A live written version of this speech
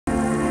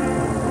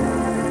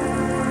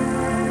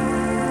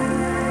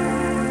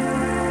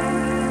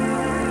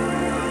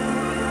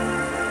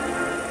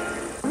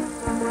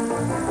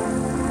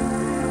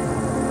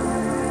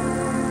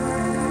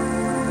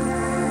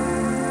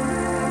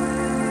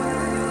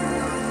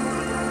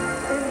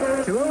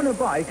To own a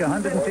bike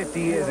 150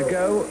 years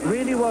ago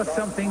really was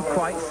something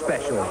quite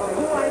special.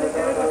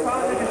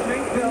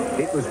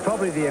 It was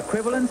probably the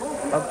equivalent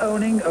of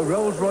owning a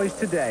Rolls-Royce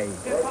today.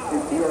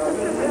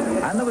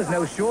 And there was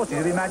no shortage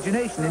of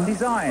imagination in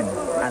design.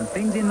 And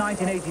things in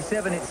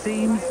 1987, it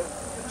seems,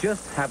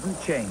 just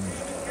haven't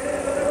changed.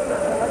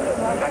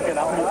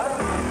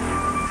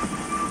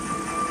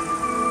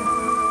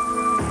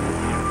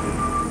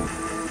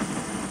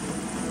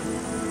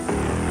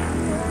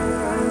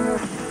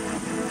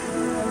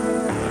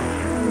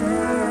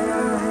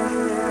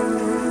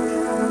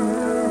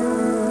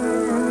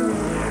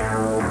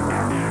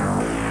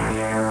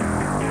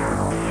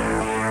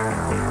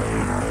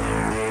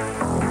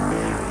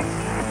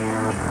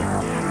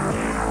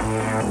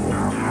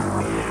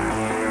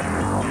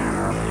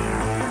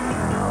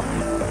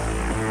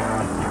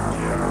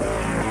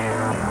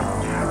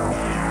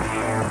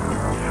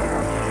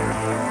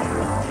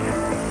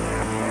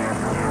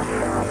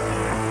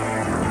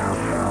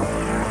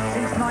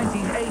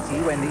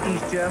 When the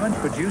East Germans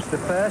produced the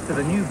first of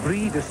the new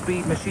breed of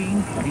speed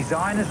machine,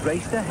 designers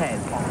raced ahead.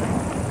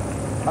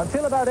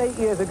 Until about 8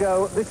 years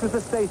ago, this was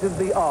the state of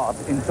the art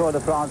in Tour de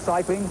France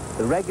cycling,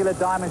 the regular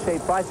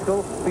diamond-shaped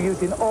bicycle for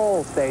use in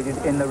all stages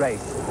in the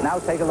race. Now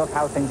take a look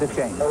how things have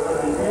changed.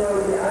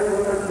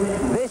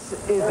 This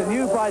is the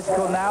new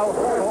bicycle now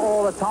for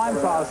all the time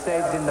trial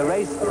stages in the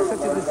race,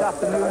 such as this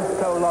afternoon's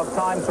prologue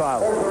time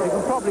trial. You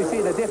can probably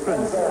see the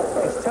difference.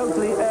 It's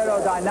totally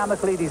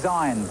aerodynamically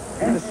designed.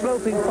 The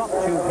sloping top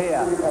tube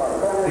here,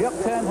 the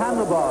upturned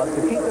handlebars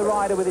to keep the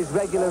rider with his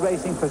regular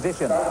racing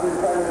position.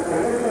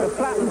 The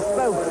flattened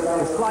spokes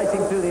is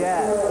slicing through the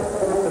air.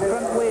 The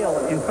front wheel,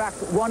 in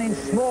fact, 1 inch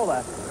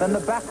smaller than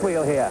the back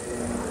wheel here.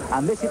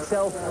 And this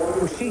itself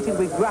was sheeted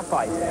with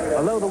graphite.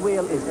 Although the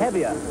wheel is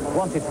heavier,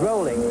 once it's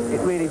rolling,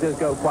 it really does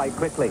go quite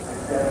quickly.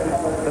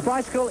 The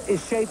bicycle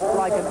is shaped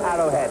like an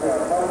arrowhead,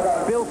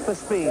 built for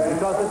speed,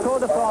 because the Tour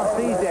de France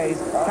these days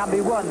can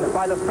be won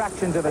by the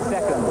fractions of a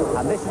second,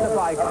 and this is the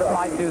bike that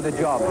might do the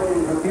job.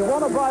 If you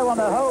want to buy one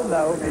at home,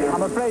 though,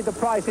 I'm afraid the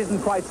price isn't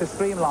quite so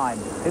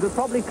streamlined. It'll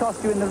probably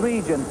cost you in the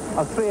region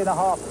of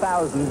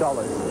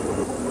 $3,500.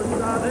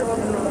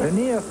 The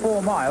near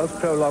 4 miles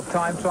prologue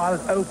time trial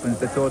that opens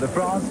the Tour de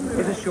France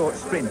is a short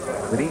sprint,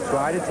 with each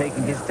rider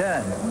taking his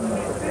turn.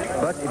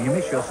 But if you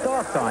miss your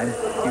start time,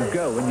 you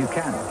go when you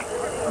can.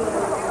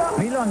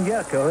 Milan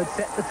Jerko had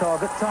set the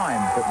target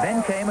time, but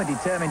then came a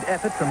determined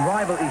effort from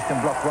rival Eastern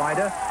Bloc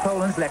rider,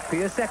 Poland's Lech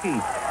Piasecki.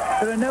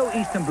 There are no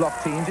Eastern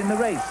Bloc teams in the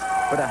race,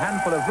 but a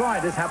handful of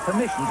riders have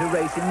permission to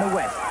race in the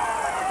West.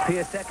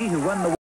 Piasecki, who won the